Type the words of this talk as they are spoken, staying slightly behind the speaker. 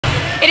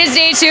is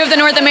day 2 of the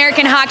North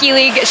American Hockey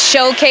League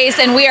Showcase,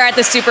 and we are at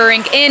the Super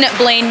Rink in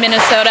Blaine,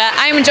 Minnesota.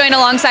 I'm joined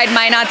alongside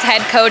Minot's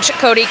head coach,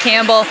 Cody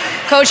Campbell.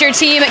 Coach, your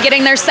team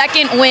getting their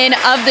second win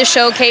of the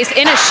Showcase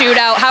in a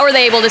shootout. How were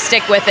they able to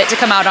stick with it to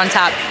come out on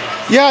top?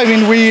 Yeah, I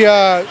mean, we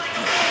had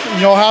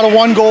a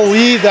 1-goal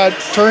lead that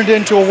turned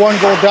into a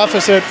 1-goal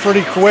deficit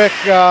pretty quick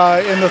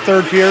in the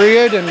third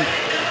period, and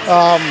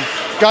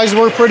guys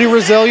were pretty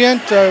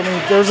resilient. I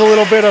mean, there's a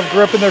little bit of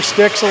grip in their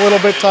sticks, a little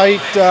bit tight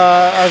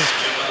as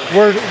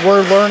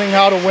we're learning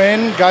how to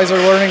win. Guys are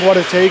learning what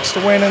it takes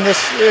to win in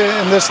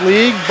this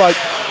league, but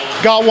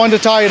got one to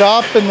tie it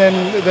up, and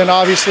then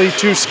obviously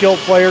 2 skilled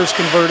players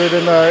converted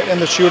in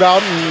the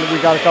shootout, and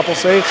we got a couple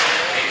saves.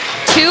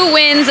 2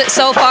 wins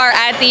so far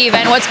at the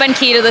event. What's been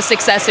key to the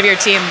success of your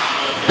team?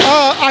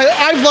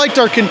 I've liked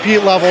our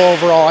compete level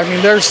overall. I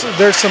mean, there's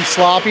some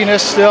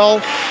sloppiness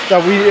still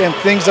and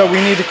things that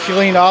we need to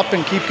clean up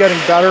and keep getting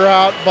better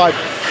at, but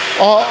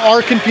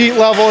our compete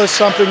level is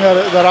something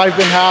that I've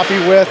been happy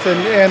with,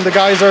 and the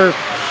guys are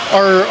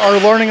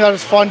learning that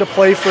it's fun to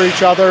play for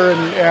each other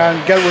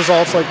and get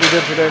results like we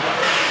did today.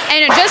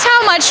 And just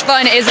how much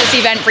fun is this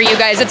event for you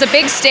guys? It's a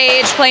big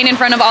stage playing in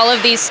front of all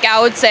of these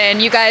scouts,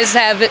 and you guys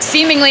have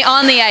seemingly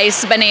on the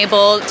ice been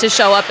able to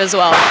show up as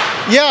well.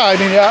 Yeah, I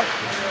mean,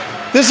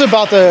 this is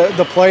about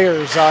the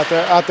players at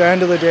the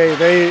end of the day.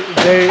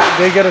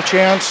 They get a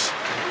chance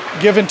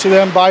given to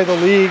them by the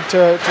league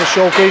to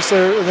showcase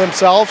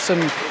themselves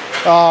and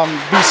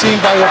be seen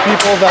by the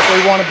people that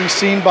they want to be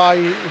seen by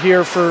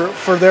here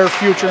for their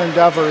future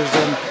endeavors.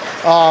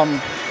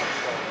 And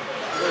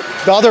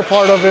the other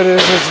part of it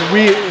is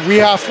we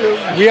have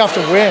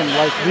to win.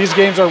 Like, these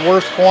games are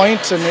worth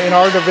points, and in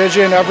our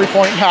division, every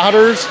point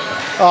matters.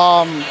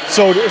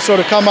 So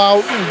to come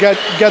out and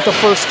get the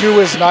first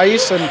 2 is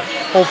nice, and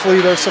hopefully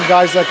there's some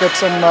guys that get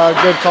some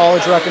good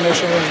college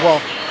recognition as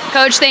well.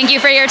 Coach, thank you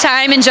for your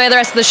time. Enjoy the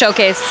rest of the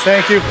showcase.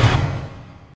 Thank you.